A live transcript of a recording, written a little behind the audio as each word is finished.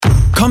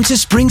Kom til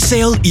Spring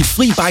Sale i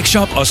Fri Bike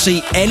Shop og se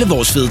alle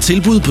vores fede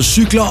tilbud på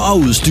cykler og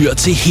udstyr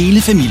til hele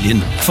familien.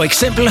 For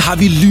eksempel har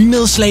vi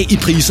lynnedslag i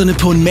priserne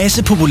på en masse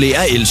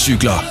populære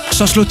elcykler.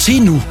 Så slå til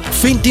nu.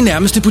 Find din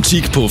nærmeste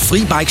butik på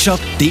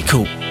FriBikeShop.dk.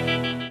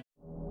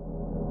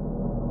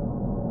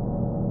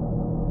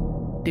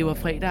 Det var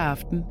fredag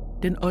aften,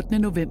 den 8.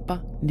 november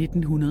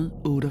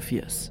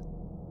 1988.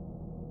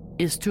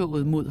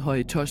 S-toget mod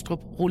Høje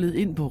Taastrup rullede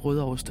ind på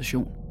Rødovre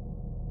Station.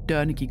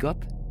 Dørene gik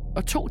op,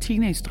 og 2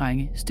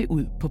 teenage-drenge steg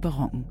ud på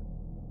perronen.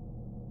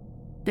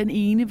 Den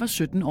ene var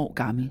 17 år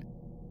gammel.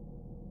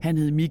 Han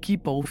hed Miki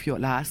Borgfjord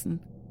Larsen,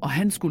 og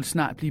han skulle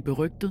snart blive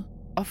berygtet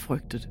og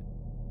frygtet.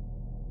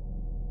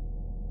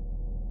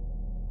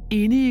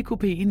 Inde i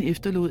kupéen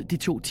efterlod de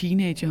 2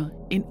 teenager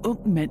en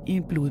ung mand i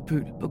en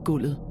blodpøl på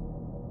gulvet.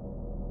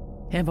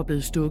 Han var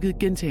blevet stukket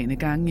gentagne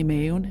gange i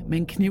maven med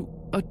en kniv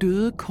og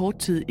døde kort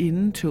tid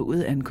inden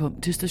toget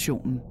ankom til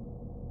stationen.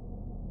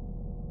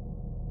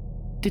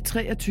 Det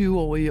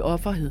 23-årige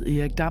offer hed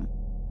Erik Dam.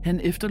 Han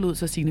efterlod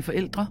sig sine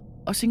forældre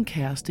og sin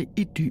kæreste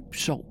i dyb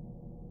sorg.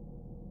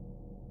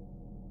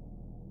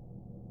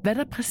 Hvad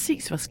der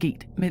præcis var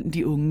sket mellem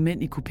de unge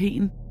mænd i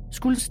kupéen,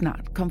 skulle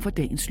snart komme for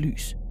dagens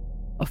lys.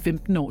 Og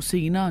 15 år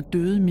senere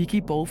døde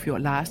Miki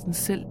Borgfjord Larsen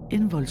selv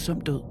en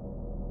voldsom død.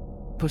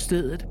 På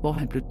stedet, hvor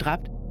han blev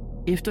dræbt,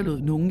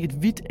 efterlod nogen et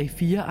hvidt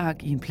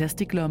A4-ark i en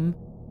plastiklomme,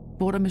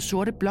 hvor der med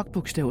sorte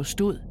blokbogstaver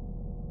stod: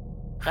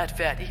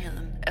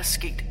 retfærdigheden er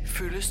sket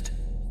fyldest.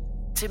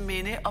 Til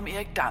minde om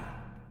Erik Dam.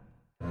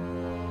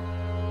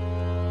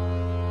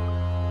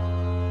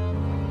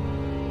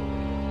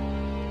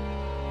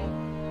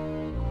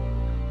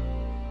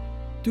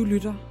 Du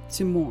lytter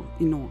til Mord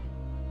i Nord.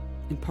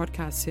 En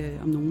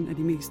podcastserie om nogle af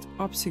de mest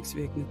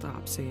opsigtsvækkende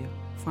drabssager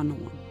fra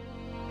Norden.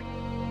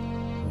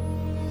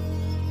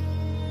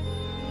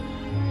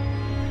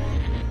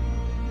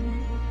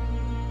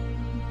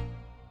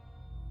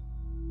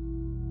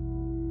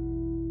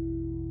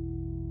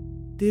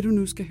 Det du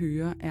nu skal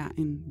høre er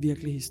en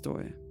virkelig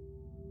historie.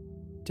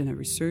 Den er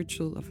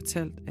researchet og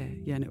fortalt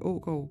af Janne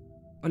Aagaard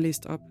og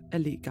læst op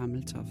af Le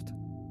Gammeltoft.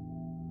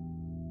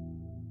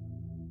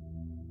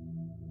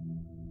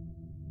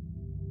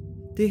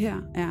 Det her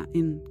er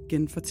en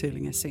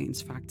genfortælling af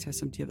sagens fakta,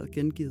 som de har været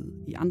gengivet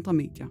i andre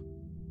medier.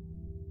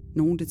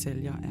 Nogle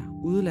detaljer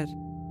er udeladt,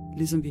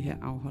 ligesom vi her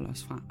afholder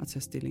os fra at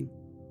tage stilling.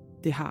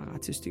 Det har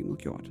retssystemet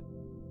gjort.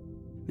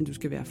 Men du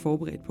skal være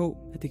forberedt på,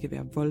 at det kan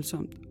være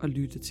voldsomt at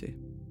lytte til.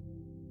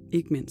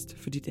 Ikke mindst,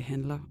 fordi det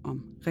handler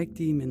om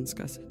rigtige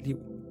menneskers liv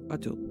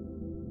og død.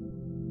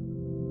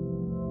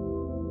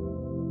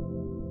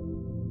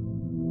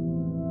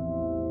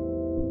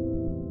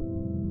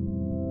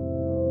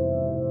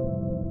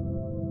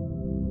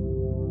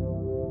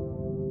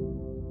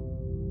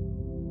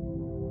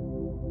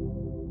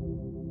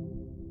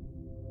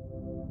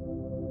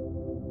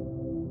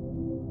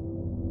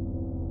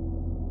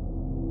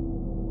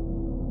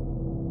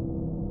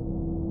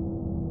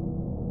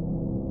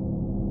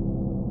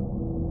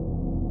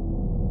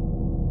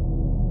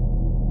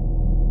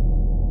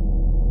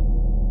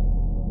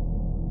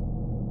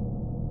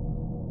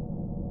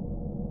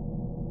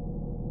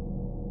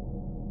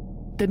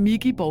 Da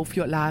Miki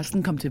Borgfjord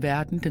Larsen kom til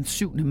verden den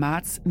 7.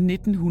 marts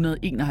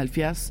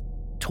 1971,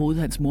 troede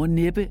hans mor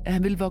næppe, at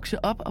han ville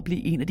vokse op og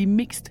blive en af de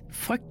mest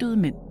frygtede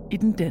mænd i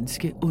den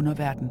danske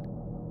underverden.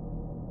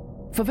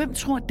 For hvem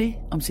tror det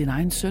om sin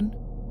egen søn?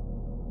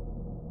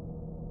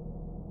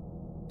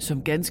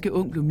 Som ganske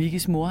ung blev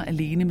Mikis mor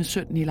alene med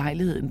sønnen i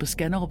lejligheden på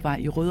Skanderupvej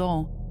i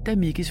Rødovre, da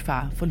Mikis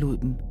far forlod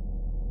dem.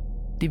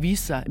 Det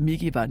viste sig, at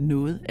Miki var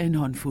noget af en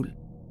håndfuld.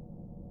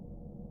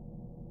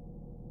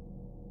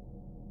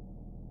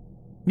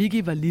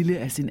 Miki var lille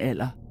af sin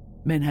alder,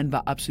 men han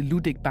var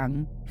absolut ikke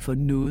bange for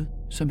noget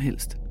som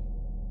helst.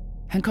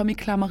 Han kom i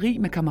klammeri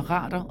med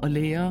kammerater og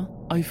lærere,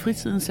 og i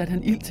fritiden satte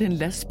han ild til en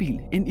lastbil,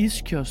 en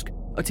iskiosk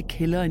og til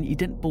kælderen i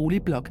den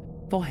boligblok,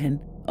 hvor han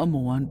og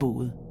moren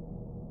boede.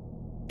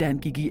 Da han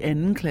gik i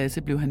 2.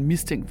 klasse, blev han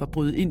mistænkt for at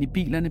bryde ind i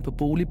bilerne på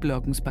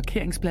boligblokkens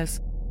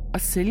parkeringsplads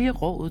og sælge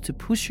rovet til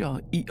pushere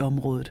i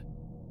området.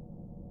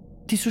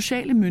 De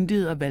sociale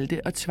myndigheder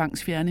valgte at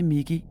tvangsfjerne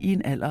Miki i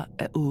en alder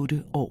af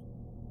 8 år.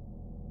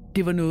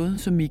 Det var noget,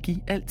 som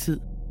Miki altid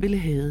ville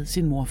hade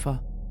sin mor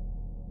for.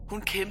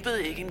 Hun kæmpede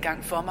ikke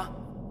engang for mig,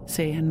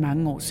 sagde han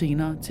mange år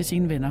senere til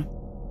sine venner.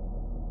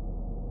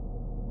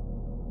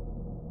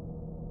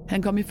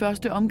 Han kom i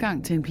første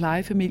omgang til en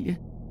plejefamilie,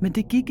 men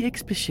det gik ikke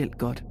specielt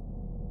godt.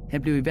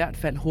 Han blev i hvert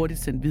fald hurtigt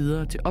sendt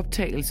videre til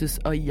optagelses-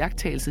 og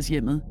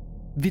iagttagelseshjemmet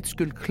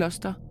Vitskyld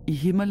Kloster i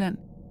Himmerland.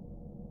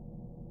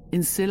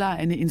 En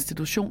selvejende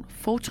institution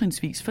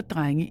fortrinsvis for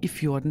drenge i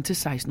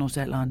 14-16 års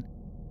alderen.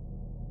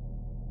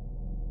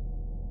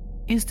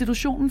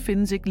 Institutionen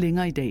findes ikke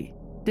længere i dag.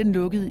 Den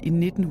lukkede i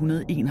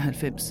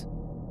 1991.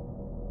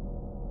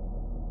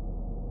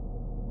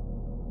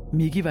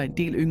 Miki var en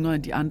del yngre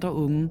end de andre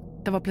unge,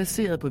 der var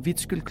placeret på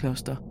Vitskyld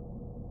Kloster.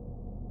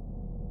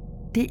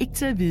 Det er ikke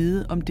til at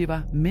vide, om det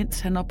var,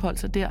 mens han opholdt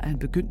sig der, at han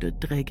begyndte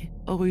at drikke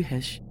og ryge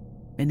hash.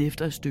 Men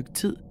efter et stykke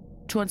tid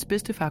tog hans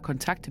bedstefar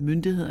kontakt til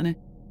myndighederne,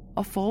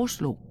 og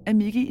foreslog, at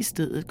Mickey i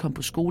stedet kom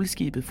på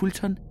skoleskibet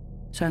Fulton,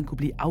 så han kunne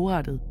blive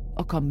afrettet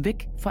og komme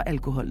væk fra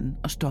alkoholen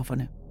og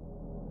stofferne.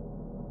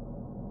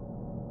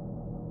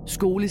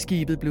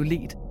 Skoleskibet blev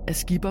ledt af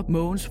skipper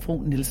Mogens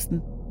Fro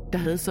Nielsen, der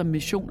havde som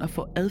mission at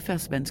få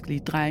adfærdsvanskelige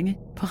drenge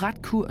på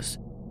ret kurs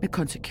med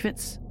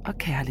konsekvens og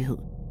kærlighed.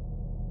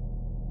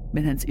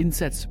 Men hans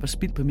indsats var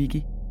spildt på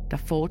Mickey, der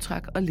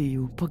foretrak at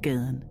leve på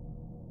gaden.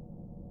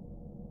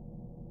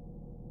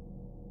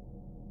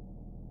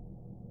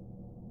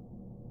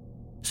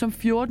 Som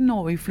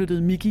 14-årig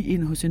flyttede Mickey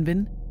ind hos en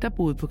ven, der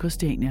boede på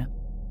Christiania.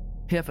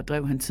 Her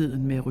fordrev han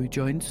tiden med at ryge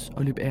joints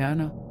og løbe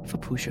ærender for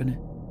pusherne.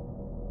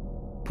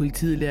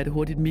 Politiet lærte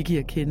hurtigt Mickey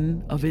at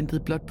kende og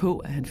ventede blot på,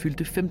 at han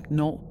fyldte 15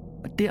 år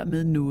og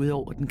dermed nåede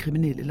over den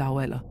kriminelle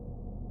lavalder.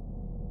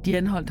 De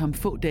anholdt ham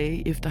få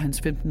dage efter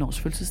hans 15-års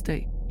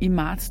fødselsdag i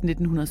marts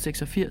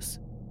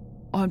 1986,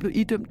 og han blev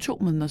idømt 2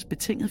 måneders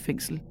betinget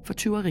fængsel for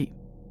tyveri.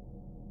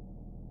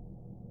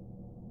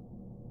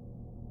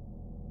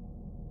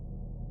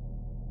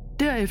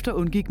 Derefter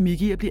undgik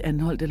Mickey at blive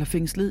anholdt eller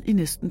fængslet i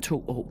næsten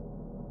 2 år.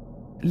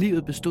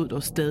 Livet bestod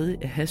dog stadig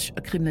af hash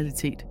og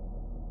kriminalitet.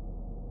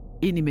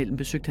 Indimellem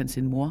besøgte han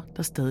sin mor,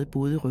 der stadig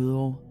boede i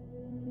Rødovre.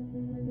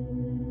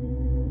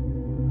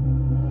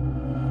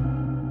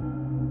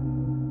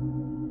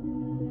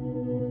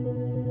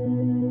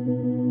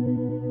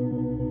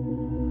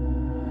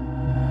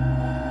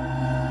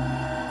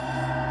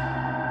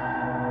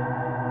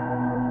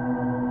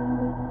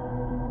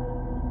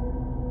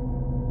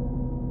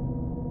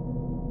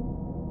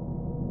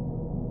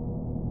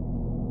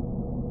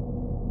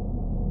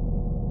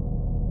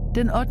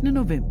 Den 8.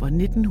 november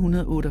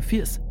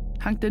 1988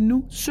 hang den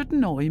nu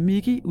 17-årige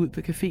Mickey ud på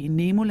caféen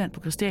Nemoland på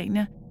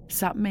Christiania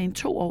sammen med en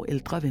 2 år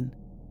ældre ven.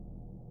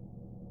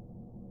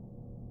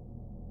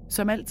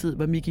 Som altid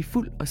var Mickey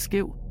fuld og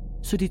skæv,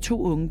 så de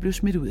 2 unge blev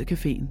smidt ud af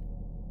caféen.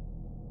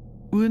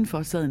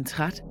 Udenfor sad en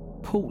træt,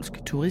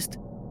 polsk turist,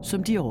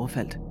 som de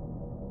overfaldt.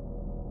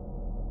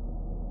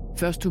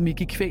 Først tog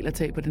Mickey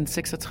kvælertag på den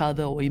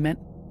 36-årige mand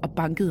og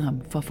bankede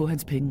ham for at få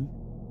hans penge.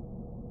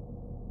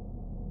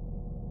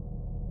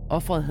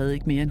 Offeret havde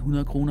ikke mere end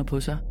 100 kroner på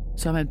sig,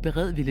 som han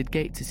beredvilligt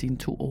gav til sine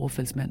 2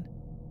 overfaldsmænd.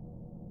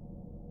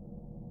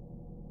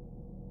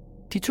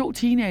 De 2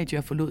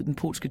 teenager forlod den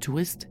polske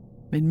turist,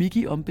 men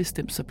Mickey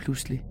ombestemte sig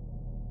pludselig.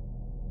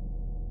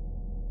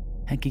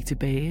 Han gik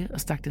tilbage og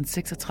stak den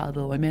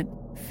 36-årige mand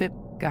 5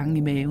 gange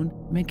i maven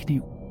med en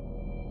kniv.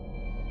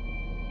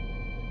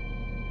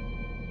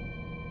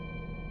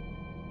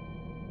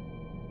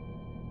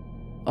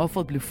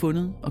 Offeret blev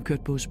fundet og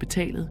kørt på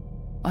hospitalet,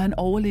 og han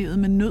overlevede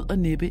med nød og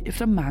næppe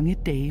efter mange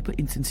dage på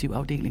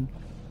intensivafdeling.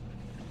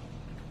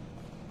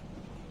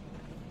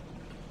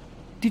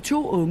 De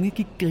 2 unge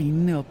gik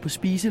grinende op på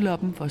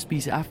spiseloppen for at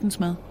spise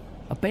aftensmad,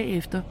 og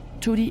bagefter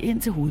tog de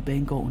ind til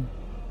hovedbanegården.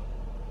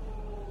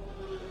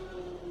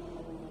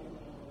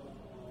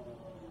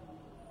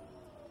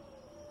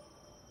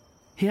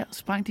 Her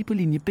sprang de på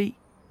linje B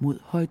mod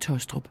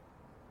Høje-Taastrup.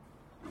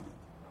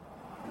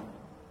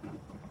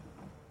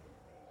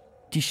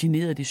 De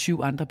generede de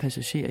 7 andre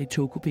passagerer i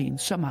togkupéen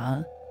så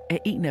meget, at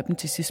en af dem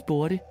til sidst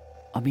spurgte,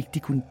 om ikke de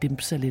kunne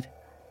dæmpe sig lidt.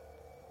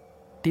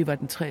 Det var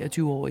den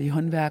 23-årige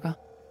håndværker,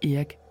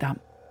 Erik Dam.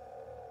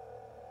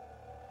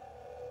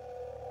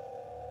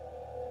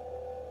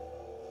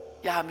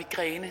 Jeg har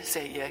migræne,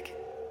 sagde Erik.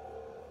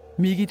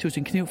 Mickey tog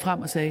sin kniv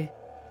frem og sagde,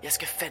 jeg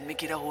skal fandme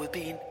give dig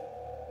hovedben.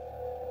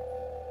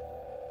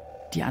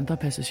 De andre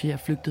passagerer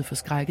flygtede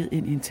forskrækket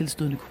ind i en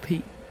tilstødende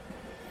kupé.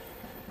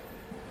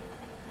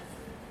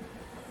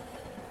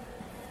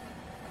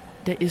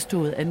 Da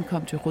S-toget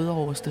ankom til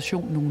Rødovre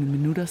station nogle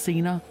minutter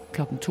senere,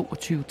 kl.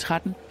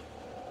 22.13,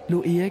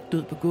 lå Erik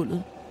død på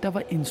gulvet, der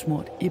var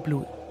indsmurt i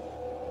blod.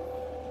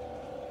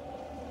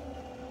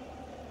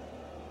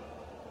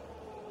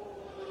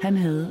 Han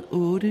havde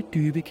 8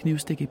 dybe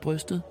knivstik i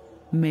brystet,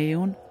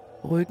 maven,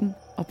 ryggen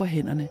og på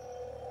hænderne.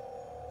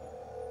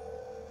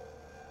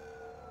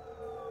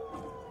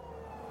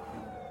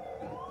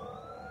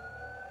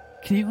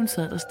 Kniven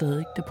sad der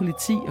stadig, da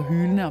politi og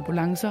hylende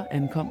ambulancer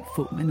ankom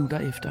få minutter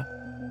efter.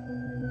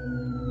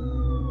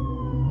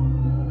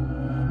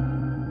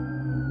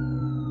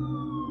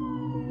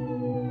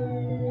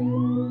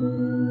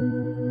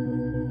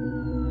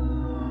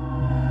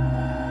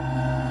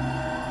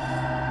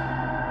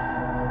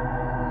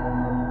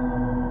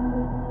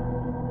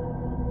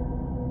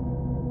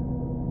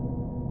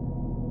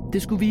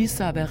 Det skulle vise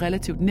sig at være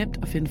relativt nemt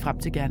at finde frem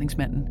til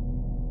gerningsmanden.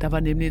 Der var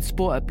nemlig et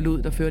spor af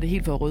blod, der førte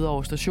helt fra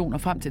Rødovre station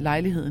og frem til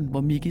lejligheden,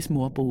 hvor Mickys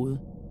mor boede.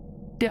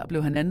 Der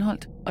blev han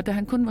anholdt, og da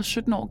han kun var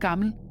 17 år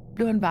gammel,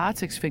 blev han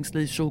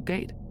varetægtsfængslet i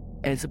surrogat,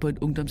 altså på en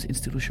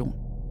ungdomsinstitution.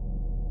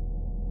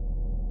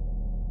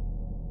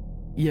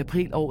 I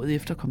april året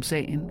efter kom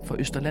sagen for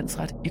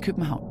Østerlandsret i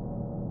København.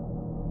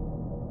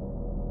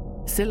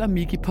 Selvom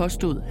Mickey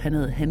påstod, han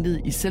havde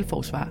handlet i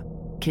selvforsvar,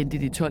 kendte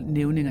de 12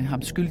 nævninger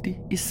ham skyldig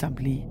i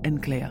samtlige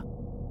anklager.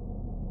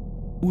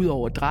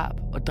 Udover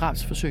drab og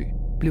drabsforsøg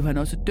blev han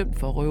også dømt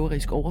for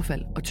røverisk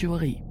overfald og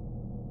tyveri.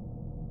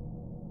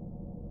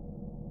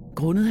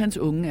 Grundet hans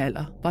unge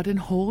alder var den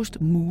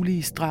hårdest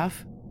mulige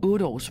straf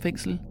 8 års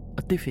fængsel,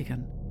 og det fik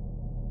han.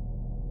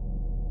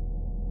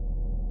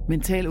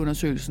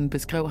 Mentalundersøgelsen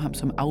beskrev ham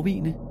som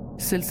afvigende,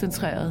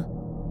 selvcentreret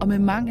og med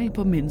mangel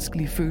på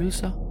menneskelige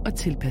følelser og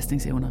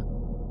tilpasningsevner.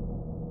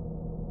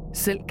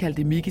 Selv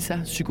kaldte Miki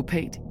sig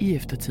psykopat i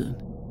eftertiden.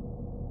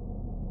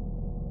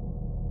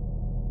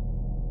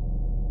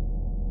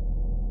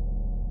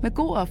 Med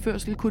god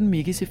opførsel kunne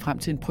Miki se frem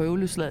til en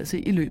prøveløsladelse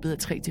i løbet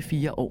af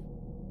 3-4 år.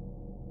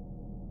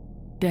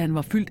 Da han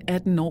var fyldt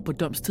 18 år på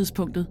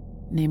domstidspunktet,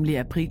 nemlig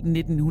april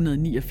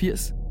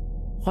 1989,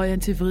 røg han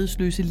til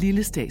Vridsløse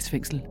lille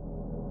statsfængsel.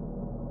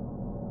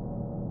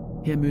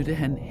 Her mødte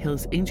han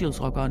Hells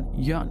Angels-rockeren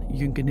Jørn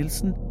Jynke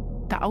Nielsen,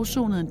 der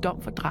afsonede en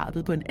dom for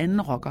drabet på en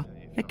anden rocker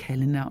med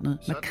kaldenavnet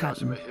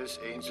Makrallen.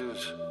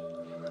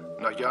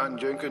 Når Jørn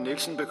Jynke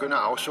Nielsen begynder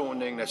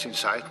afsoningen af sin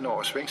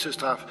 16-års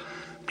fængselsstraf,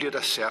 bliver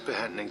der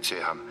særbehandling til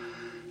ham.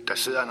 Der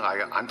sidder en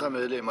række andre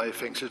medlemmer i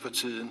fængsel for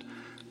tiden,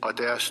 og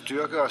deres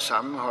styrke og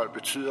sammenhold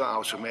betyder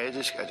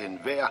automatisk, at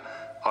enhver,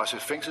 også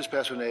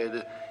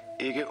fængselspersonalet,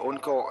 ikke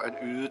undgår at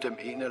yde dem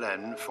en eller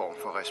anden form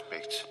for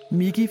respekt.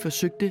 Miki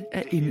forsøgte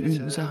at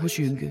indynde sig hos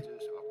Jynke.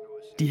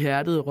 De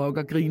hærdede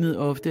rocker grinede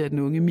ofte af den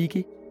unge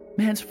Miki,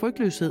 men hans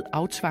frygtløshed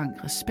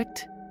aftvang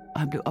respekt, og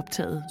han blev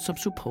optaget som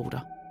supporter.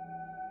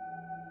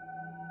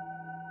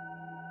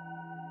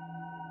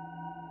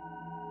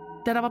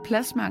 Da der var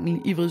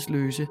pladsmangel i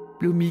Vridsløse,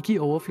 blev Miki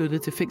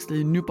overflyttet til fængslet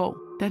i Nyborg,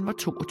 da han var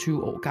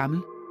 22 år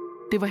gammel.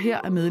 Det var her,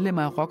 at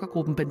medlemmer af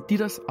rockergruppen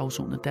Banditers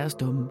afsonede deres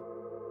domme.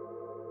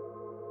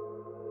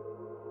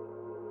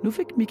 Nu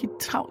fik Miki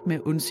travlt med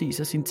at undsige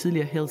sig sine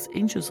tidligere Hells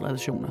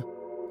Angels-relationer,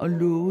 og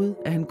lovede,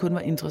 at han kun var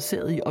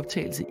interesseret i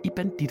optagelse i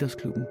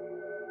Banditersklubben.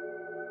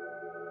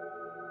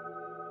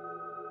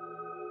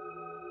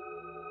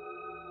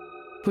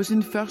 På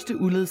sin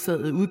første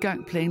uledsagede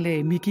udgang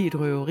planlagde Miki et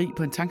røveri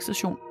på en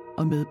tankstation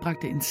og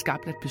medbragte en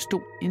skarpladt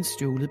pistol i en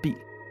stjålet bil.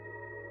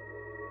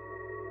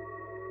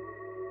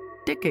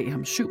 Det gav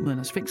ham 7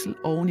 måneders fængsel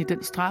oven i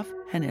den straf,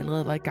 han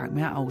allerede var i gang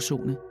med at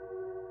afsone.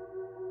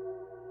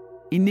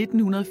 I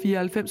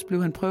 1994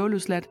 blev han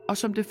prøveløsladt, og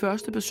som det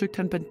første besøgte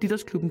han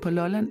Banditersklubben på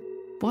Lolland,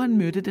 hvor han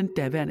mødte den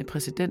daværende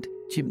præsident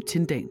Jim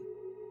Tindan.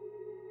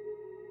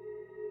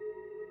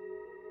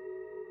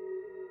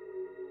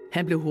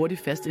 Han blev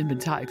hurtigt fast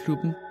inventar i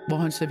klubben, hvor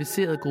han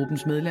servicerede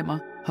gruppens medlemmer,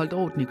 holdt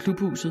orden i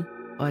klubhuset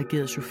og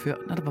agerede chauffør,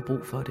 når der var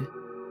brug for det.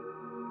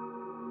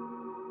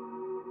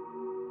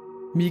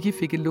 Miki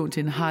fik et lån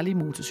til en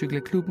Harley-motorcykel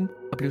af klubben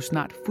og blev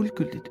snart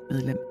fuldgyldigt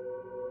medlem.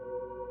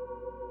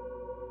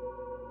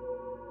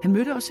 Han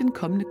mødte også sin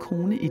kommende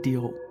kone i det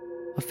år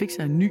og fik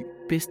sig en ny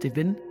bedste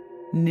ven,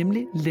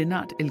 nemlig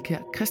Lennart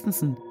Elkær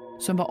Christensen,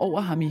 som var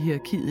over ham i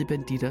hierarkiet i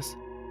Banditers.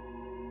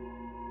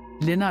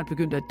 Lennart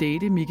begyndte at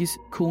date Mikis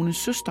kones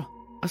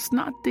søster, og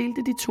snart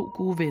delte de 2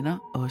 gode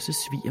venner også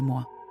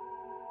svigermor.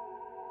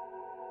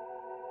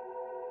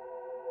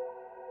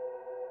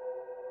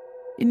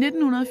 I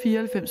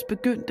 1994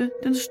 begyndte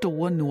den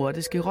store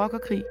nordiske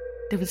rockerkrig,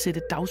 der vil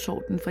sætte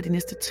dagsordenen for de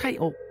næste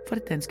 3 år for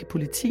det danske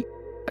politi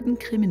og den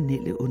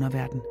kriminelle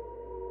underverden.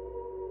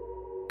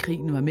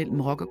 Krigen var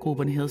mellem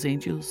rockergrupperne Hells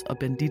Angels og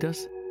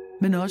Banditers,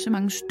 men også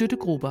mange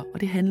støttegrupper,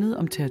 og det handlede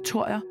om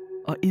territorier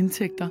og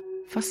indtægter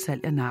for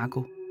salg af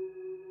narko.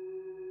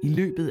 I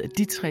løbet af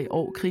de 3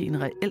 år,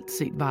 krigen reelt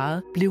set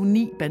varede, blev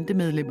 9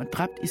 bandemedlemmer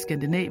dræbt i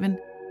Skandinavien.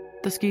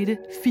 Der skete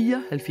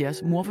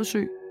 74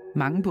 mordforsøg,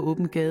 mange på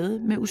åben gade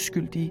med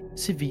uskyldige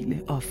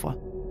civile ofre.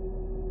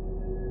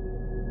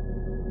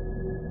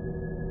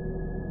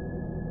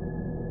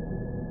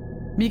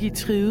 Miki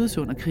trivedes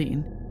under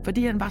krigen.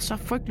 Fordi han var så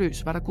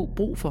frygtløs, var der god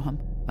brug for ham,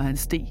 og han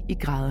steg i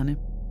graderne.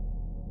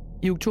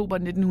 I oktober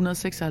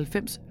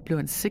 1996 blev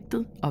han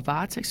sigtet og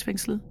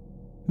varetægtsfængslet,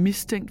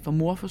 mistænkt for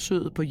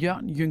mordforsøget på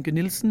Jørn Jynke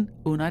Nielsen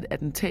under et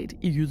attentat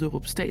i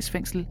Jyderup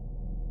Statsfængsel,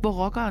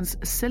 hvor rockerens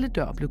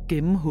celledør blev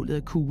gennemhullet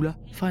af kugler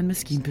fra en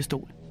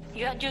maskinpistol.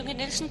 Jørn Jynke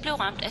Nielsen blev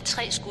ramt af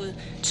 3 skud,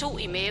 2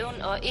 i maven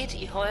og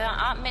 1 i højre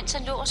arm, mens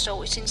han lå og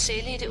sov i sin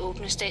celle i det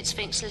åbne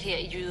statsfængsel her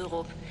i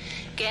Jyderup.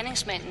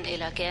 Gerningsmanden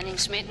eller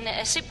gerningsmændene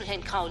er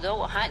simpelthen kravlet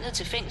over hegnet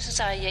til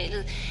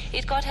fængselsarealet,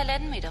 et godt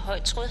 1,5 meter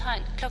højt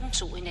trådhegn klokken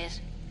 2 i nat.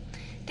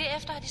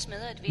 Derefter har de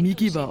smadret et vindue.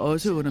 Miki var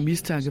også under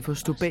mistanke for at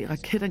stå bag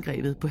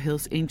raketangrebet på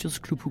Hells Angels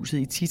klubhuset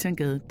i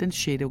Titangade den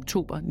 6.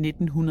 oktober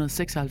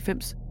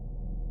 1996,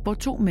 hvor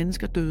 2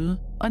 mennesker døde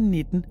og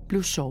 19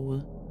 blev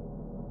såret.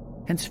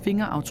 Hans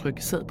fingeraftryk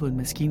sad på en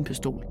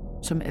maskinpistol,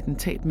 som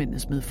attentatmændene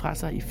smed fra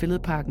sig i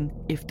Fælledparken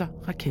efter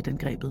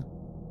raketangrebet.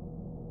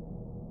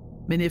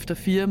 Men efter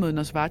 4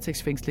 måneders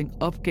varetægtsfængsling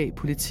opgav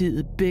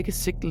politiet begge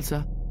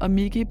sigtelser, og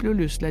Miki blev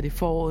løsladt i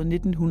foråret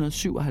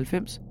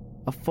 1997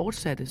 og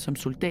fortsatte som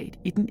soldat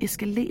i den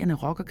eskalerende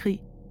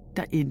rockerkrig,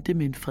 der endte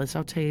med en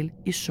fredsaftale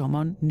i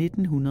sommeren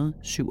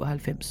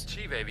 1997.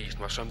 TV-avisen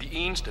var som de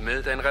eneste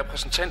med, da en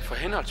repræsentant for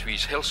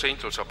henholdsvis Hells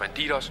Angels og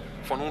Banditers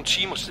for nogle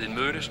timer siden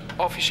mødtes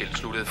og officielt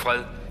sluttede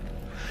fred.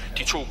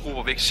 De 2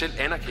 grupper vil ikke selv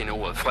anerkende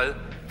ordet fred,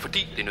 fordi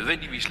det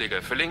nødvendigvis ligger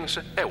i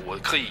forlængelse af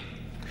ordet krig.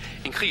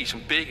 En krig, som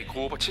begge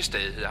grupper til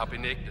stadighed har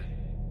benægtet.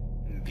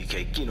 Vi kan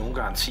ikke give nogen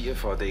garantier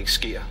for, at det ikke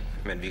sker,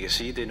 men vi kan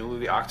sige, at det er nu, at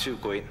vi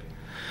aktivt går ind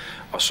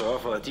og sørger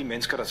for, at de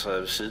mennesker, der træder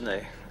ved siden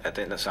af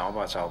den der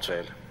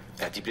samarbejdsaftale,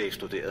 at de bliver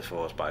ekskluderet for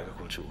vores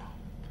bikerkultur.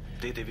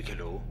 Det er det, vi kan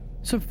love.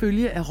 Som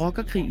følge af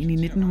rockerkrigen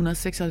i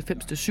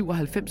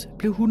 1996-97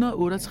 blev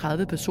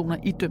 138 personer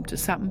idømt til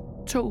sammen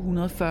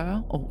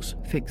 240 års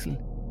fængsel.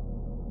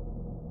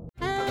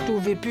 Du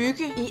vil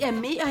bygge i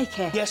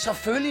Amerika? Ja,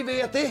 selvfølgelig vil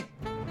jeg det.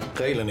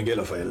 Reglerne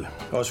gælder for alle.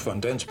 Også for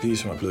en dansk pige,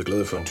 som er blevet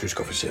glad for en tysk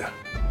officer.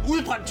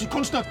 Udbrændt til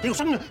kunstner. Det er jo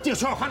sådan, at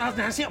direktør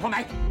Conradsen, han ser på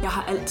mig. Jeg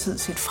har altid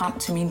set frem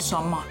til min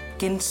sommer.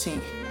 Gense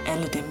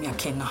alle dem, jeg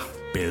kender.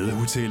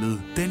 Badehotellet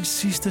den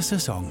sidste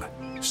sæson.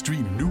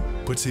 Stream nu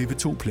på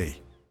TV2 Play.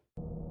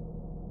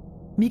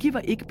 Mickey var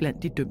ikke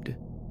blandt de dømte.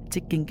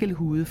 Til gengæld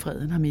hudede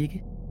freden ham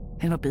ikke.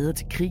 Han var bedre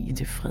til krig end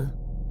til fred.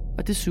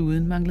 Og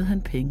desuden manglede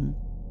han penge.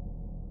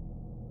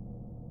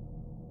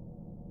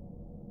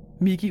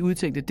 Mickey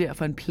udtænkte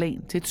derfor en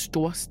plan til et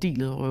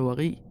storstilet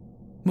røveri.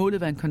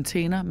 Målet var en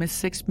container med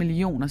 6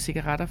 millioner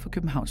cigaretter fra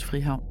Københavns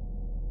Frihavn.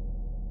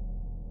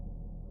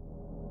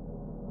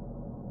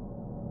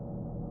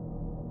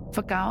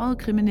 For garvede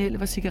kriminelle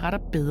var cigaretter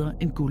bedre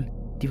end guld.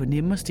 De var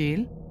nemme at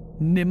stjæle,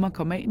 nemme at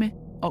komme af med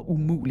og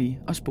umulige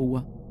at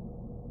spore.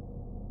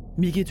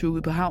 Mickey tog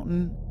ud på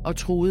havnen og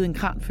troede en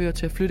kranfører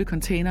til at flytte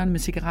containeren med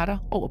cigaretter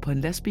over på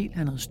en lastbil,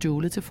 han havde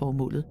stjålet til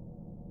formålet.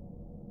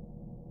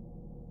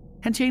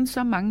 Han tjente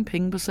så mange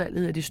penge på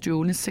salget af de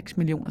stjålne 6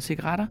 millioner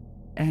cigaretter,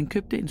 at han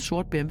købte en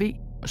sort BMW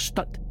og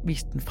stolt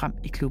viste den frem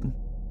i klubben.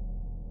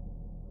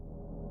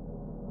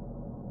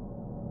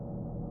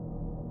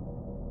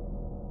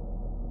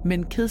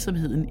 Men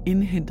kedsomheden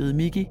indhentede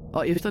Mickey,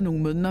 og efter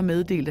nogle måneder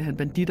meddelte han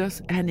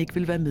Bandidos, at han ikke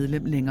ville være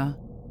medlem længere.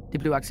 Det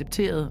blev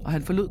accepteret, og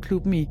han forlod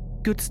klubben i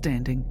good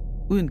standing,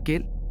 uden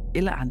gæld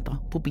eller andre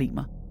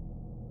problemer.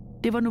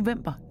 Det var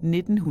november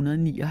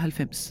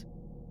 1999.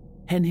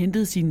 Han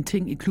hentede sine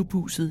ting i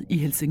klubhuset i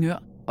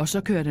Helsingør, og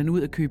så kørte han ud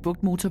af Køge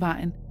Bugt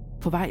motorvejen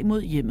på vej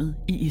mod hjemmet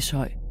i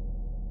Ishøj.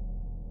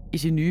 I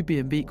sin nye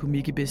BMW kunne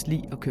Mickey bedst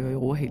lide at køre i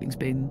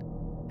overhalingsbanen.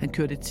 Han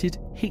kørte tit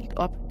helt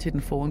op til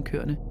den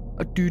forankørende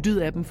og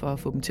dyttede af dem for at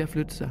få dem til at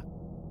flytte sig.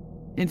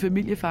 En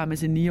familiefar med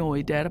sin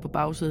 9-årige datter på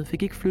bagsædet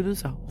fik ikke flyttet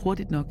sig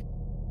hurtigt nok,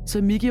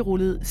 så Mickey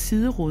rullede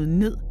sideruden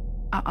ned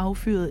og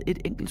affyrede et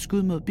enkelt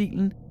skud mod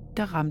bilen,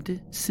 der ramte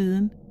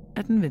siden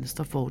af den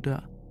venstre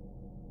fordør.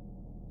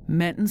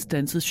 Manden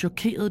standsede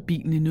chokeret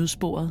bilen i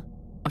nødsporet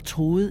og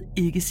troede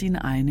ikke sine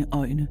egne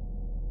øjne.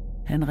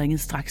 Han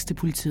ringede straks til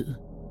politiet.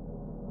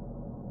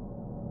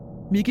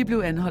 Mickey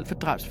blev anholdt for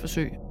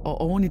drabsforsøg,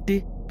 og oven i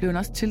det blev han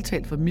også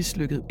tiltalt for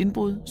mislykket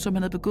indbrud, som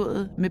han havde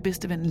begået med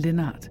bedsteven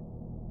Lennart.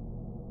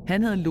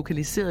 Han havde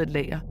lokaliseret et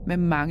lager med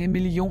mange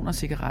millioner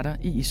cigaretter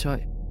i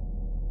Ishøj.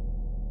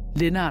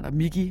 Lennart og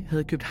Mickey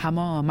havde købt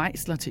hammer og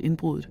mejsler til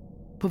indbruddet.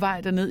 På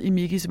vej derned i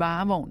Mickeys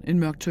varevogn, en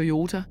mørk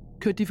Toyota,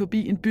 kørte de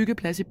forbi en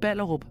byggeplads i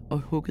Ballerup og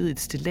huggede et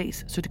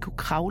stillads, så det kunne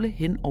kravle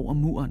hen over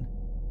muren.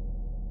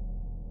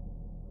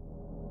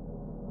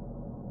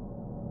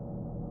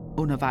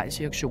 Undervejs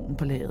i aktionen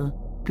på lageret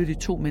blev de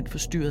 2 mænd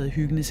forstyrret af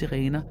hyggende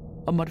sirener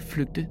og måtte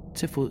flygte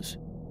til fods.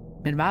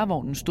 Men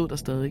varevognen stod der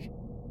stadig.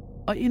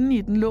 Og inde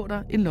i den lå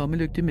der en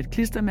lommelygte med et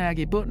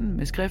klistermærke i bunden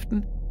med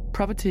skriften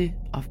Property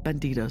of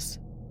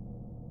Bandidos.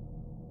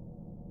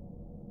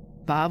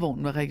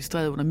 Varevognen var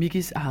registreret under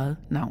Mickeys eget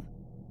navn.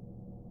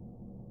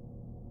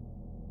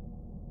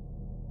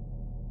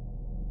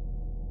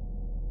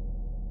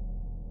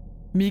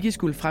 Mickey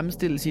skulle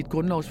fremstilles i et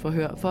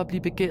grundlovsforhør for at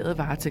blive begæret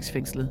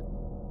varetægtsfængslet.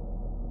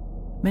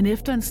 Men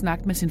efter en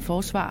snak med sin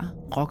forsvar,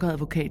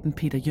 rockeradvokaten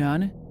Peter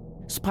Jørne,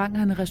 sprang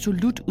han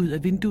resolut ud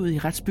af vinduet i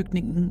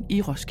retsbygningen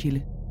i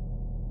Roskilde.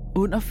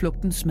 Under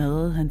flugten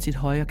smadrede han sit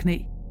højre knæ,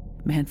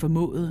 men han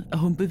formåede at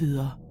humpe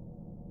videre.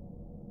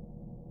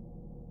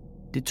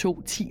 Det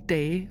tog 10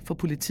 dage for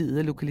politiet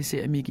at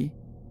lokalisere Mickey.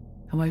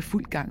 Han var i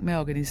fuld gang med at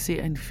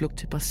organisere en flugt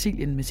til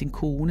Brasilien med sin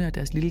kone og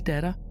deres lille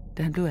datter,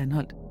 da han blev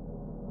anholdt.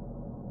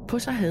 På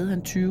sig havde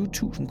han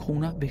 20.000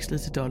 kroner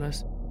vekslet til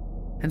dollars.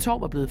 Hans hår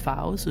var blevet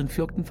farvet siden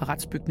flugten fra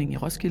retsbygningen i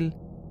Roskilde,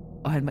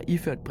 og han var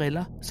iført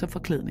briller som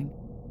forklædning.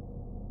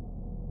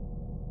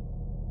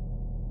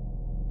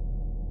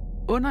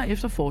 Under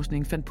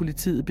efterforskningen fandt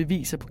politiet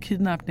beviser på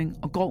kidnapning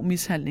og grov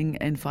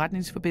mishandling af en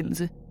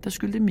forretningsforbindelse, der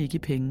skyldte Mickey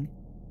penge.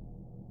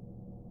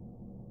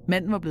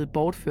 Manden var blevet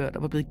bortført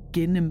og var blevet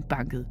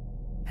gennembanket.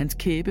 Hans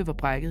kæbe var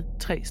brækket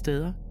 3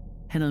 steder.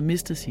 Han havde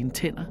mistet sine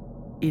tænder,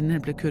 inden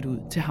han blev kørt ud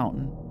til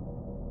havnen.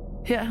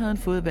 Her havde han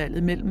fået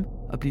valget mellem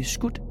at blive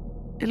skudt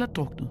eller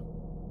druknet.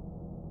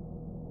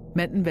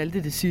 Manden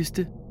valgte det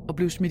sidste og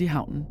blev smidt i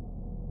havnen.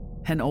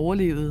 Han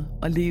overlevede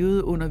og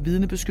levede under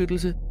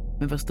vidnebeskyttelse,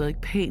 men var stadig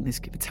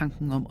panisk ved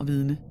tanken om at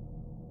vidne.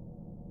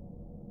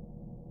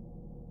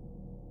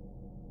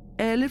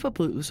 Alle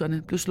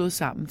forbrydelserne blev slået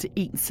sammen til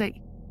én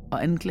sag,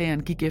 og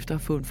anklageren gik efter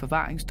at få en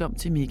forvaringsdom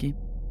til Mickey.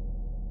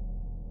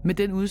 Med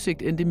den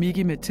udsigt endte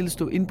Mickey med at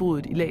tilstå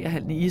indbruddet i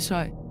lagerhallen i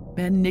Ishøj,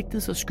 men han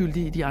nægtede sig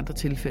skyldig i de andre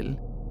tilfælde.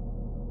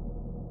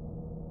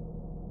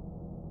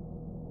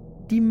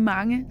 De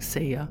mange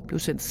sager blev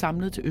sendt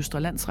samlet til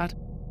Østre Landsret,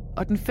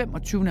 og den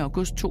 25.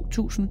 august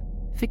 2000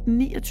 fik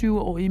den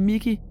 29-årige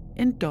Mickey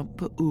en dom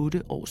på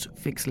 8 års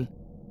fængsel.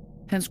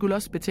 Han skulle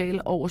også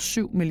betale over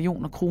 7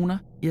 millioner kroner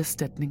i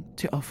erstatning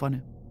til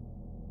ofrene.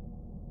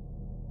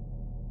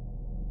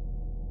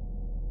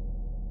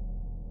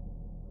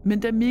 Men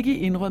da Mickey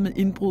indrømmede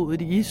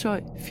indbruddet i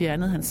Ishøj,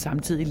 fjernede han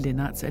samtidig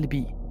Lennarts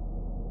alibi.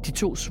 De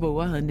to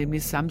svogere havde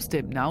nemlig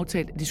samstemmende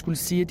aftalt, at de skulle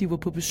sige, at de var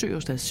på besøg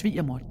hos deres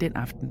svigermor den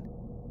aften.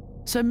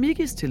 Så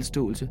Mickeys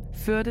tilståelse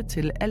førte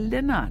til, at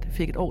Lennart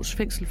fik 1 års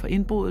fængsel for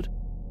indbruddet,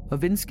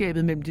 og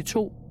venskabet mellem de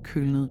to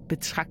kølnede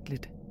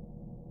betragteligt.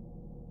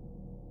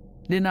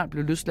 Lennart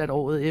blev løsladt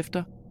året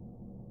efter.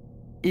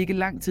 Ikke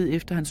lang tid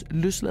efter hans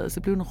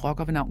løsladelse blev en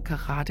rocker ved navn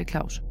Karate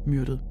Claus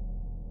myrdet.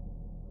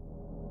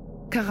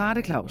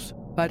 Karate Claus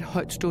var et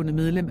højtstående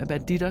medlem af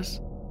Bandidos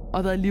og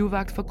havde været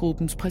livvagt for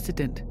gruppens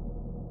præsident.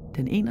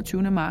 Den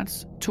 21.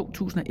 marts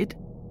 2001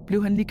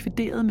 blev han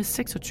likvideret med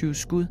 26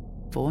 skud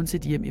foran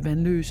sit hjem i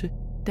Vandløse,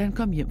 da han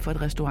kom hjem fra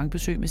et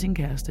restaurantbesøg med sin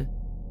kæreste.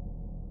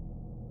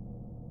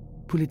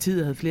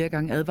 Politiet havde flere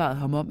gange advaret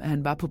ham om, at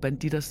han var på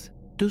Bandidos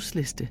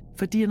dødsliste,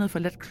 fordi han havde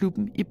forladt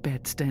klubben i bad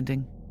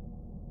standing.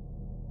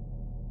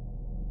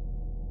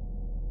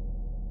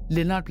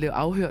 Lennart blev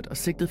afhørt og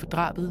sigtet for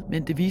drabet,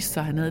 men det viste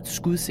sig, at han havde et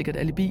skudsikkert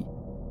alibi.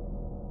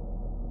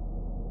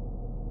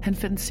 Han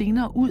fandt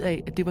senere ud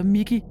af, at det var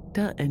Mickey,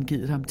 der havde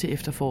angivet ham til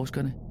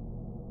efterforskerne.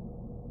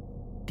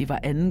 Det var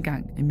anden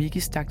gang, at Mickey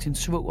stak sin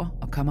svoger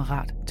og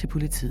kammerat til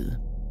politiet.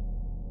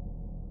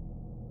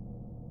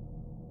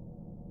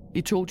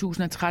 I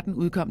 2013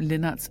 udkom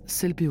Lennarts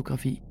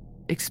selvbiografi,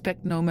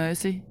 Expect No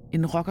Mercy,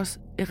 en rockers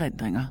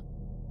erindringer.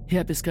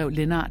 Her beskrev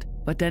Lennart,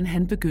 hvordan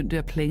han begyndte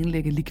at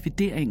planlægge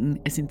likvideringen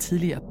af sin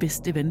tidligere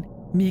bedste ven,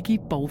 Mickey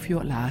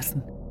Borgfjord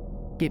Larsen.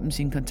 Gennem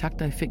sine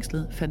kontakter i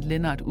fængslet fandt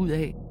Lennart ud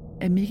af,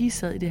 at Mickey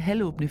sad i det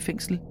halvåbne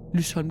fængsel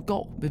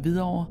Lysholmgård ved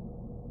Hvidovre,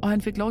 og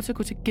han fik lov til at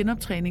gå til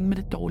genoptræning med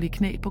det dårlige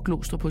knæ på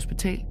Glostrup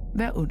Hospital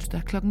hver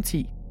onsdag kl.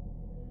 10.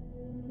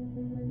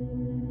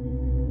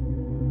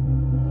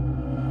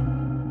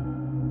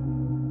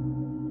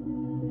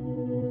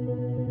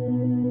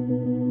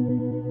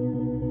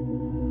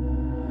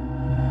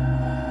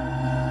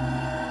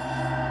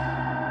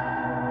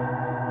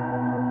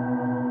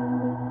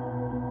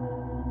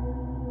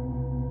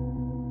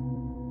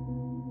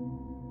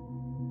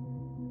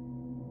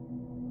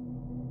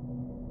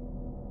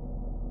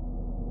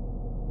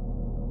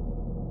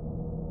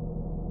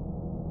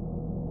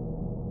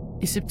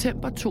 I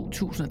september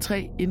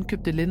 2003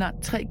 indkøbte Lennart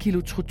 3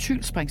 kilo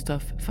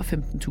trotylsprængstof for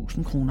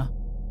 15.000 kroner.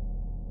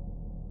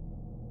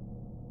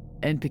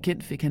 Af en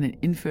bekendt fik han en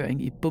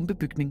indføring i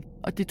bombebygning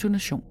og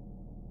detonation.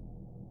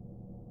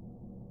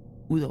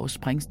 Udover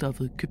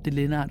sprængstoffet købte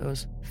Lennart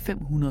også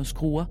 500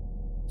 skruer,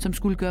 som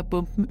skulle gøre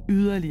bomben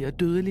yderligere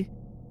dødelig,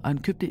 og han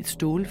købte et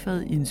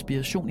stålfad i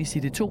inspiration i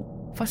CD2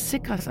 for at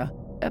sikre sig,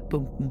 at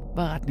bomben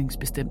var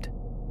retningsbestemt.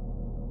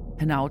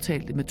 Han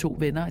aftalte med 2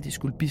 venner, at de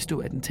skulle bistå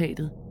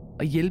attentatet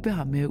og hjælpe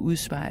ham med at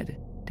udsveje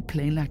det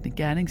planlagte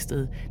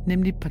gerningssted,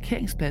 nemlig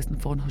parkeringspladsen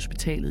foran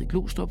hospitalet i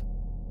Glostrup,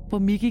 hvor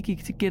Mickey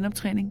gik til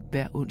genoptræning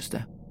hver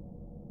onsdag.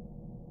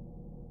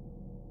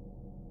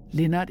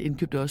 Lennart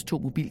indkøbte også 2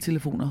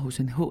 mobiltelefoner hos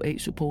en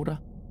HA-supporter,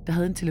 der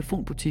havde en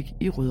telefonbutik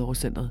i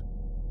Rødovre-centret.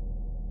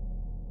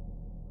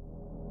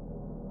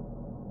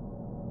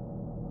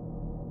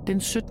 Den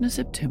 17.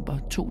 september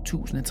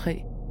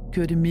 2003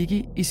 kørte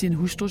Mickey i sin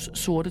hustrus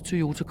sorte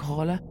Toyota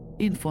Corolla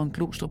ind foran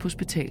Glostrup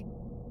Hospital.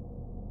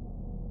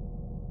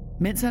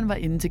 Mens han var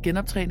inde til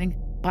genoptræning,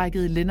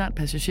 brækkede Lennart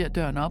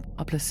passagerdøren op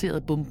og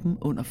placerede bomben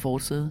under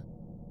forsædet.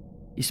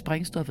 I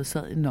sprængstoffet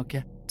sad en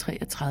Nokia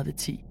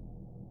 3310.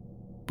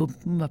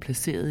 Bomben var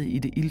placeret i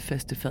det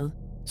ildfaste fad,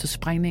 så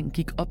sprængningen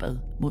gik opad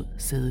mod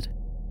sædet.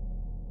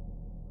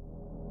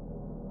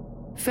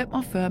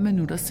 45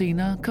 minutter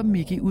senere kom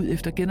Mickey ud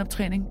efter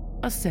genoptræning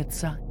og satte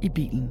sig i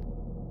bilen.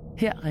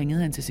 Her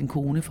ringede han til sin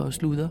kone for at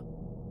sludre.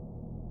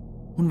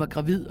 Hun var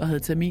gravid og havde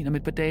termin om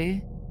et par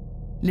dage.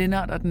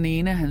 Lennart og den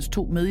ene af hans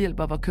 2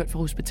 medhjælpere var kørt fra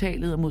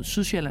hospitalet og mod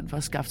Sydsjælland for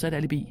at skaffe sig et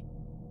alibi.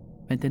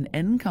 Men den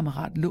anden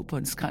kammerat lå på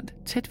en skrænt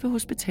tæt ved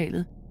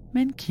hospitalet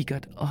med en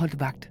kikkert og holdt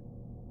vagt.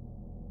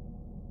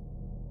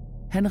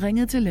 Han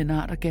ringede til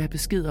Lennart og gav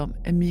besked om,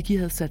 at Mickey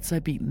havde sat sig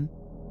i bilen.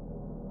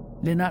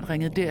 Lennart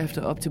ringede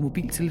derefter op til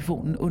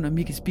mobiltelefonen under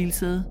Mickeys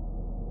bilsæde,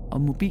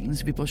 og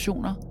mobilens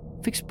vibrationer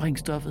fik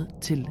sprængstoffet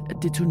til at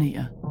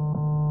detonere.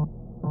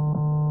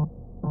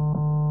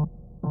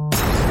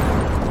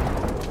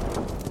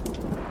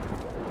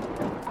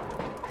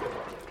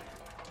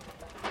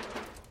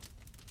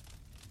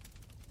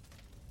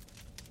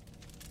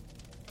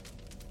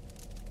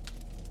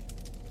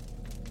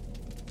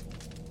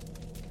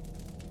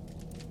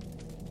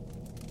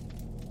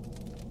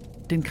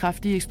 Den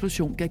kraftige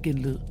eksplosion gav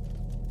genlyd.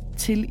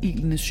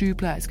 Tililende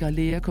sygeplejersker og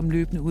læger kom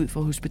løbende ud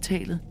fra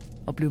hospitalet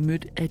og blev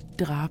mødt af et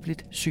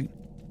drabeligt syn.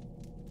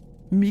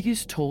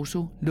 Mickeys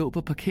torso lå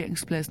på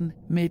parkeringspladsen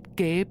med et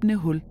gabende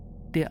hul,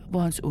 der hvor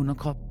hans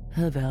underkrop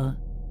havde været.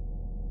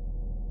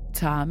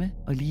 Tarme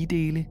og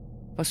ligedele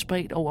var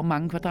spredt over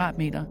mange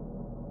kvadratmeter,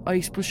 og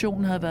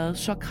eksplosionen havde været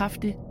så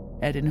kraftig,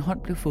 at en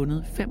hånd blev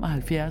fundet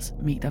 75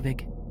 meter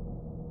væk.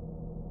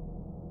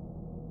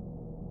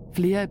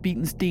 Flere af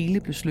bilens dele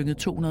blev slynget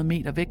 200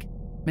 meter væk,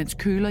 mens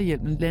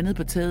kølerhjelmen landede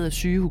på taget af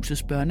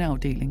sygehusets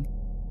børneafdeling.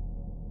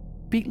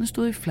 Bilen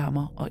stod i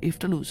flammer og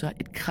efterlod sig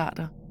et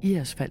krater i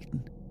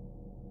asfalten.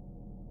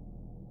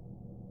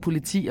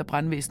 Politi og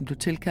brandvæsen blev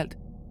tilkaldt.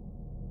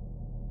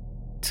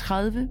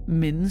 30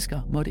 mennesker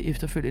måtte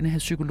efterfølgende have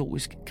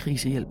psykologisk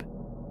krisehjælp.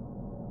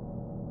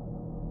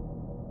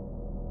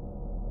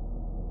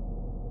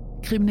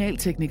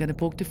 Kriminalteknikerne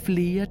brugte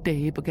flere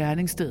dage på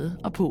gerningsstedet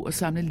og på at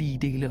samle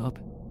ligedele op.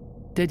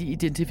 Da de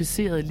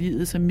identificerede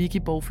liget som Micki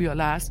Borgfyr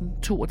Larsen,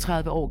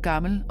 32 år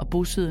gammel og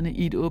bosiddende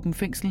i et åbent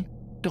fængsel,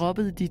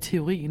 droppede de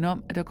teorien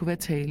om, at der kunne være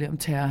tale om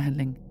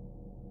terrorhandling.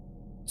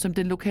 Som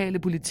den lokale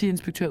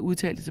politiinspektør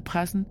udtalte til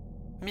pressen,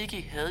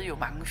 Micki havde jo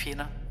mange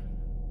fjender.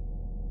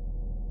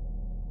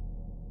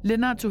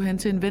 Lennart tog hen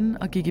til en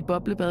ven og gik i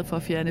boblebad for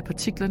at fjerne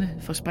partiklerne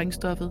fra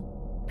sprængstoffet.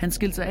 Han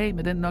skilte sig af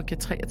med den Nokia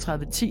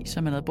 3310,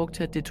 som han havde brugt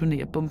til at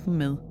detonere bomben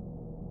med.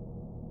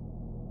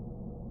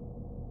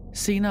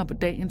 Senere på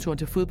dagen tog han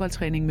til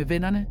fodboldtræning med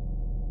vennerne.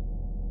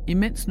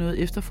 Imens nåede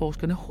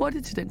efterforskerne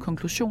hurtigt til den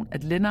konklusion,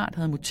 at Lennart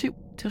havde motiv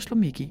til at slå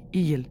Micki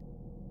ihjel.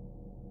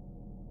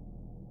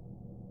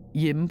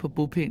 Hjemme på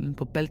bopælen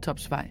på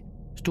Baltopsvej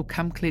stod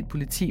kampklædt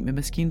politi med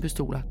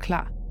maskinpistoler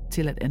klar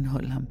til at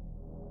anholde ham.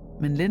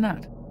 Men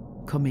Lennart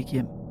kom ikke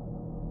hjem.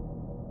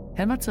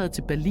 Han var taget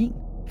til Berlin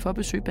for at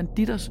besøge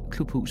Banditers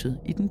klubhuset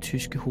i den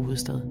tyske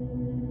hovedstad.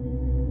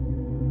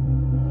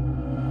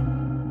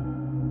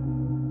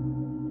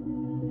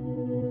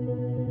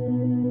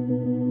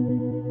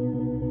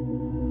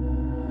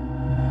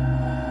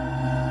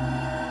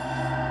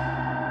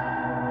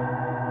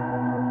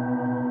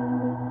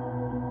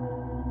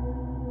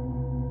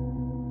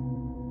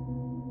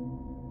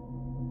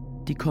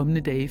 De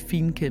kommende dage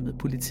finkæmmede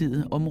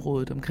politiet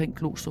området omkring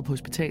Glostrup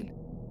Hospital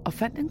og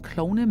fandt en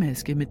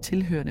klovnemaske med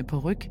tilhørende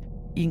paryk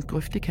i en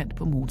grøftekant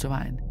på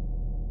motorvejen.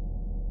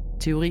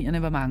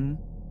 Teorierne var mange.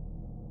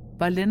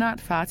 Var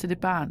Lennart far til det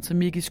barn, som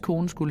Mickis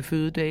kone skulle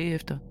føde dage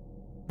efter?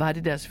 Var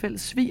det deres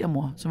fælles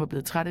svigermor, som var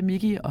blevet træt af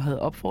Micki og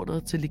havde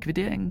opfordret til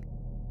likvideringen?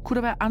 Kunne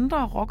der være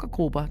andre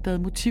rockergrupper, der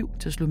havde motiv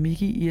til at slå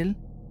Micki ihjel?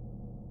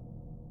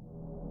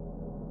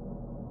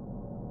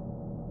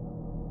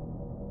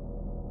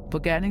 På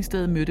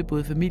gerningsstedet mødte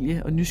både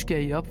familie og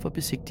nysgerrige op for at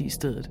besigtige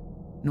stedet.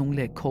 Nogle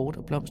lagde kort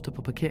og blomster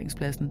på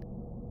parkeringspladsen.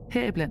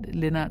 Heriblandt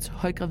Lennarts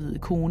højgravide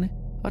kone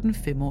og den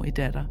 5-årige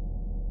datter.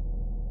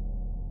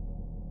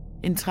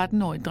 En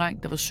 13-årig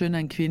dreng, der var søn af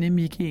en kvinde,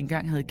 Micki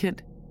engang havde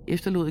kendt,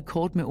 efterlod et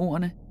kort med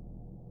ordene: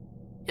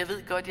 "Jeg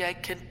ved godt, jeg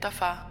ikke kendte dig,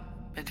 far,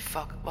 men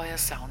fuck, hvor jeg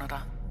savner dig."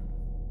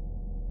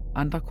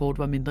 Andre kort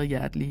var mindre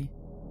hjertelige,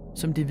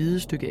 som det hvide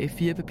stykke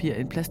A4-papir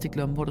i en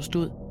plastiklomme, hvor der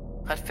stod: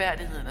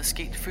 "Retfærdigheden er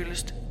sket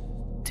fyldest.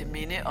 Til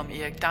minde om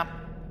Erik Dam,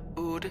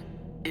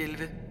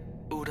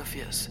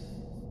 8/11/88.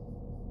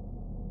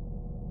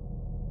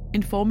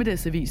 En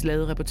formiddagsavis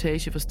lavede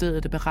reportage fra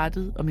stedet, der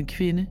berettede om en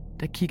kvinde,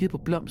 der kiggede på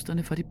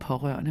blomsterne for de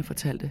pårørende,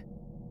 fortalte: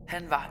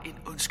 "Han var en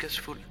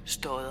ondskabsfuld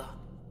stodder.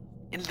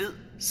 En led,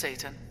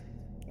 satan.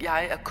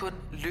 Jeg er kun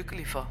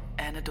lykkelig for,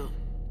 at han er død.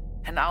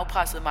 Han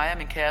afpressede mig og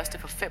min kæreste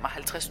for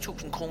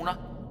 55.000 kroner,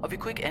 og vi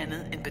kunne ikke andet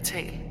end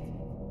betale."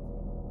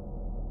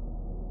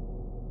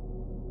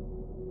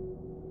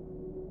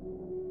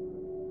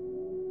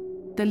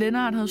 Da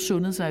Lennart havde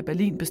sundet sig i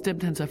Berlin,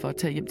 bestemte han sig for at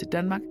tage hjem til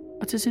Danmark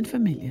og til sin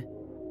familie.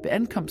 Ved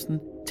ankomsten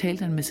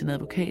talte han med sin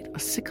advokat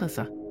og sikrede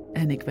sig,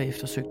 at han ikke var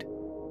eftersøgt.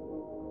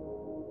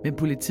 Men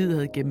politiet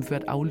havde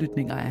gennemført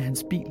aflytninger af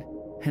hans bil,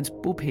 hans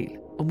bopæl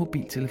og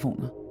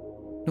mobiltelefoner.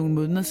 Nogle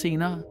måneder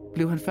senere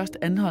blev han først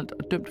anholdt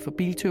og dømt for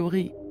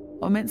biltyveri,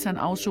 og mens han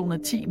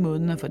afsonede 10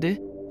 måneder for det,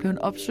 blev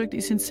han opsøgt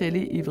i sin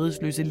celle i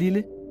Vridsløse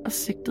Lille og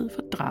sigtet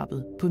for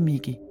drabet på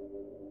Micki.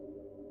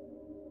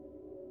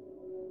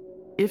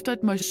 Efter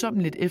et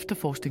møjsommeligt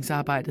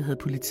efterforskningsarbejde havde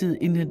politiet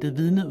indhentet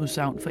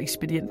vidneudsagn fra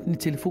ekspedienten i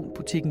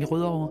telefonbutikken i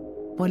Rødovre,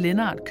 hvor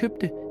Lennart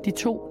købte de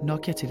 2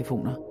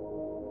 Nokia-telefoner.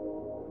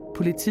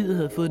 Politiet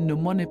havde fået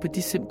numrene på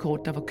de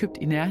SIM-kort, der var købt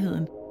i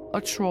nærheden,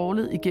 og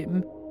trawlet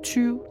igennem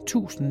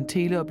 20.000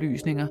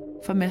 teleoplysninger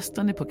fra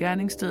masterne på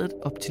gerningsstedet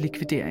op til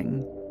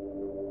likvideringen.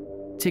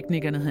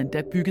 Teknikerne havde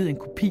endda bygget en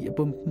kopi af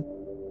bomben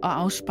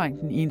og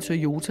afsprængt den i en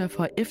Toyota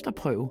for at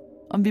efterprøve,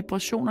 om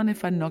vibrationerne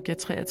fra en Nokia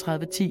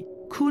 3310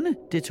 kunne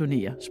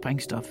detonere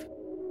sprængstof.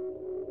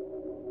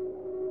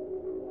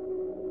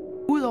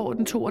 Udover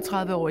den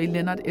 32-årige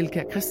Lennart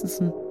Elkjær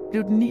Christensen,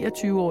 blev den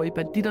 29-årige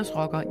Banditers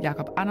rocker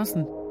Jakob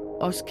Andersen,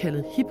 også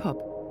kaldet Hip-Hop,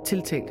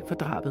 tiltalt for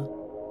drabet.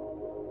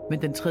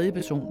 Men den tredje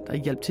person, der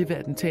hjalp til ved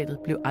attentatet,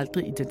 blev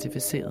aldrig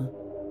identificeret.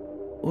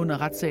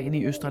 Under retssagen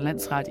i Østre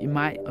Landsret i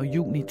maj og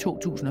juni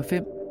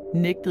 2005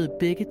 nægtede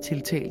begge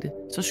tiltalte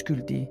så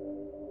skyldige.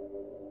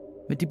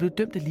 Men de blev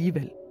dømt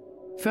alligevel.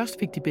 Først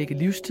fik de begge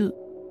livstid,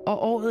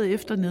 og året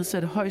efter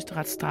nedsatte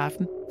Højesteret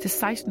straffen til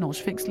 16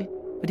 års fængsel,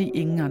 fordi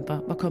ingen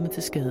andre var kommet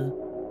til skade.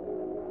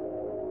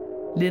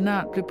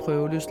 Lennart blev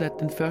prøveløsladt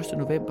den 1.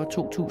 november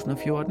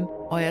 2014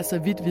 og er så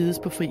vidt vides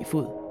på fri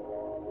fod.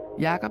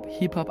 Jakob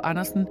Hip-Hop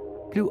Andersen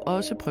blev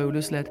også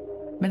prøveløsladt,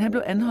 men han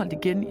blev anholdt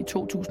igen i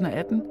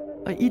 2018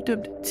 og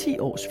idømt 10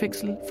 års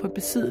fængsel for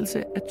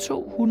besiddelse af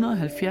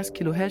 270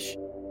 kilo hash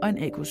og en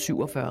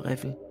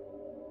AK-47-riffel.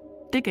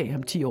 Det gav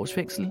ham 10 års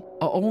fængsel,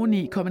 og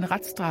oveni kom en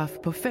retsstraf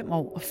på 5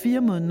 år og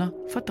 4 måneder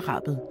for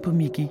drabet på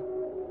Miki.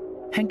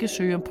 Han kan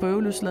søge om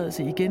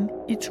prøveløsladelse igen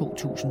i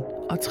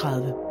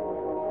 2030.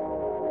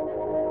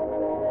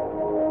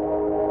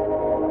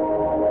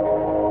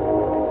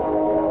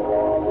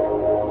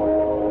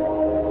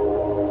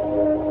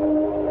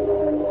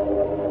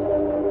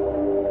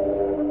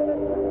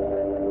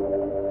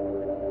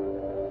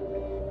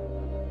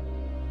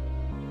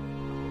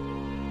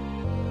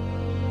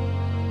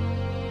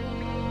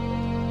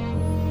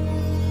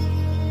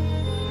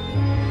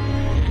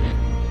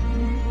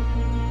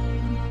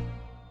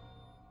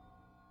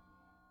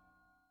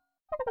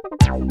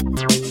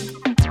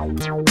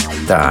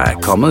 Der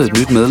er kommet et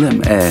nyt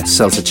medlem af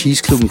Salsa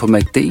Cheese Klubben på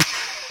McD.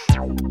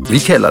 Vi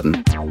kalder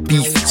den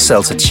Beef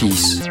Salsa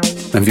Cheese,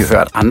 men vi har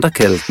hørt andre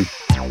kalde den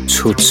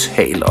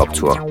Total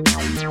Optur.